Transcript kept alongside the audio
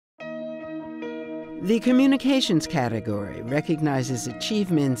The communications category recognizes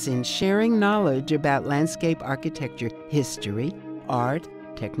achievements in sharing knowledge about landscape architecture history, art,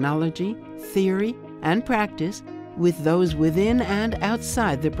 technology, theory, and practice with those within and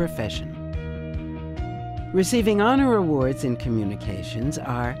outside the profession. Receiving honor awards in communications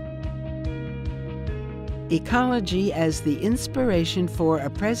are Ecology as the Inspiration for a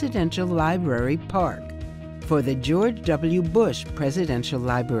Presidential Library Park for the George W. Bush Presidential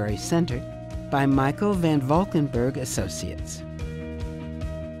Library Center by Michael Van Valkenburg Associates.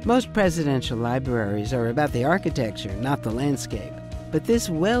 Most presidential libraries are about the architecture, not the landscape, but this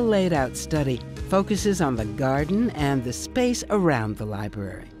well-laid-out study focuses on the garden and the space around the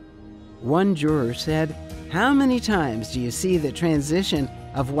library. One juror said, "How many times do you see the transition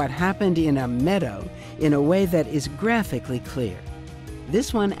of what happened in a meadow in a way that is graphically clear?"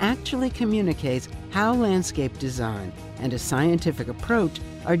 This one actually communicates how landscape design and a scientific approach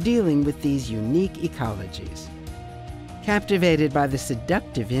are dealing with these unique ecologies. Captivated by the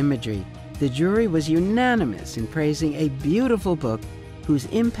seductive imagery, the jury was unanimous in praising a beautiful book whose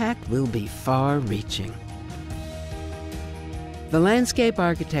impact will be far-reaching. The Landscape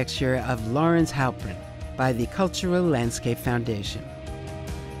Architecture of Lawrence Halprin by the Cultural Landscape Foundation.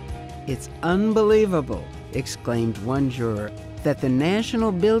 "It's unbelievable," exclaimed one juror, "that the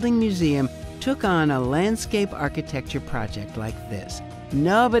National Building Museum took on a landscape architecture project like this.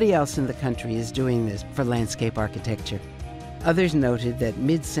 Nobody else in the country is doing this for landscape architecture." Others noted that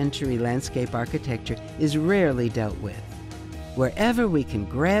mid-century landscape architecture is rarely dealt with. Wherever we can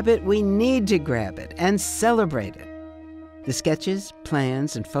grab it, we need to grab it and celebrate it. The sketches,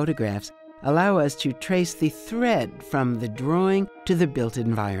 plans, and photographs allow us to trace the thread from the drawing to the built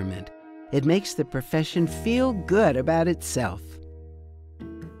environment. It makes the profession feel good about itself.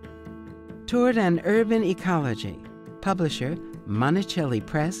 Toward an Urban Ecology, publisher Monticelli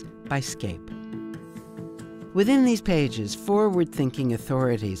Press by Scape. Within these pages, forward-thinking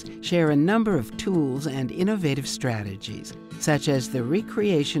authorities share a number of tools and innovative strategies, such as the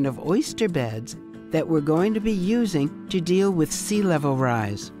recreation of oyster beds that we're going to be using to deal with sea level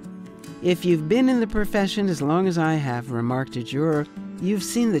rise. "If you've been in the profession as long as I have," remarked a juror, "you've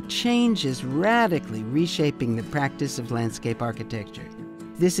seen the changes radically reshaping the practice of landscape architecture.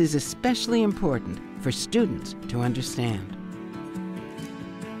 This is especially important for students to understand."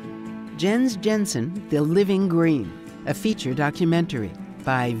 Jens Jensen, The Living Green, a feature documentary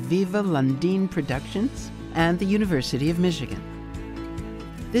by Viva Lundin Productions and the University of Michigan.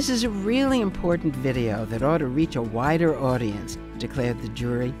 "This is a really important video that ought to reach a wider audience," declared the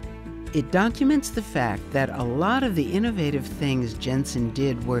jury. It documents the fact that a lot of the innovative things Jensen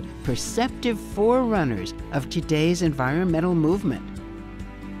did were perceptive forerunners of today's environmental movement.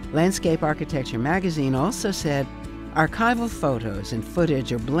 Landscape Architecture magazine also said, "Archival photos and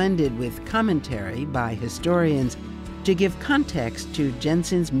footage are blended with commentary by historians to give context to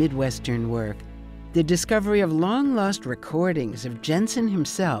Jensen's Midwestern work. The discovery of long-lost recordings of Jensen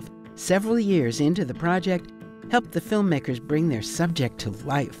himself several years into the project helped the filmmakers bring their subject to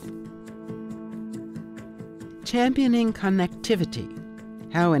life." Championing Connectivity: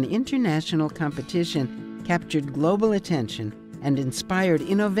 How an International Competition Captured Global Attention and Inspired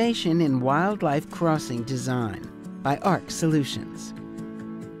Innovation in Wildlife Crossing Design by ARC Solutions.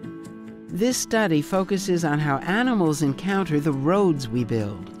 This study focuses on how animals encounter the roads we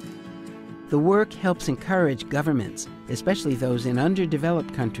build. The work helps encourage governments, especially those in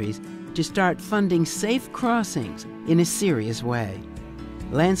underdeveloped countries, to start funding safe crossings in a serious way.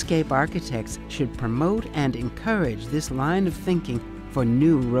 Landscape architects should promote and encourage this line of thinking for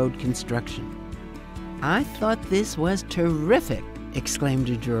new road construction. "I thought this was terrific," exclaimed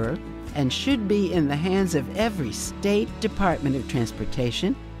a juror, "and should be in the hands of every state Department of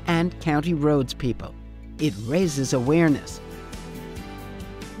Transportation and county roads people. It raises awareness."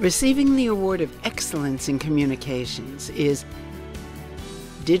 Receiving the Award of Excellence in Communications is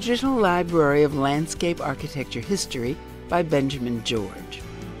Digital Library of Landscape Architecture History by Benjamin George.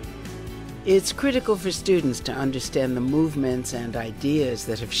 It's critical for students to understand the movements and ideas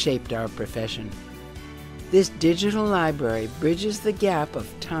that have shaped our profession. This digital library bridges the gap of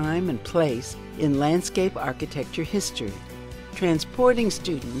time and place in landscape architecture history, transporting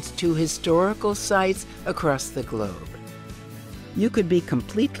students to historical sites across the globe. You could be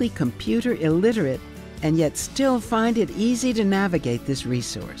completely computer illiterate and yet still find it easy to navigate this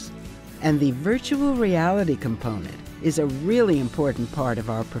resource. And the virtual reality component is a really important part of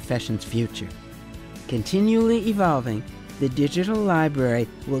our profession's future. Continually evolving, the digital library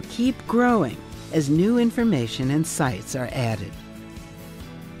will keep growing as new information and sites are added.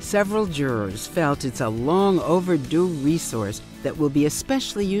 Several jurors felt it's a long overdue resource that will be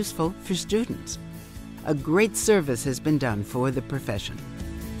especially useful for students. a great service has been done for the profession.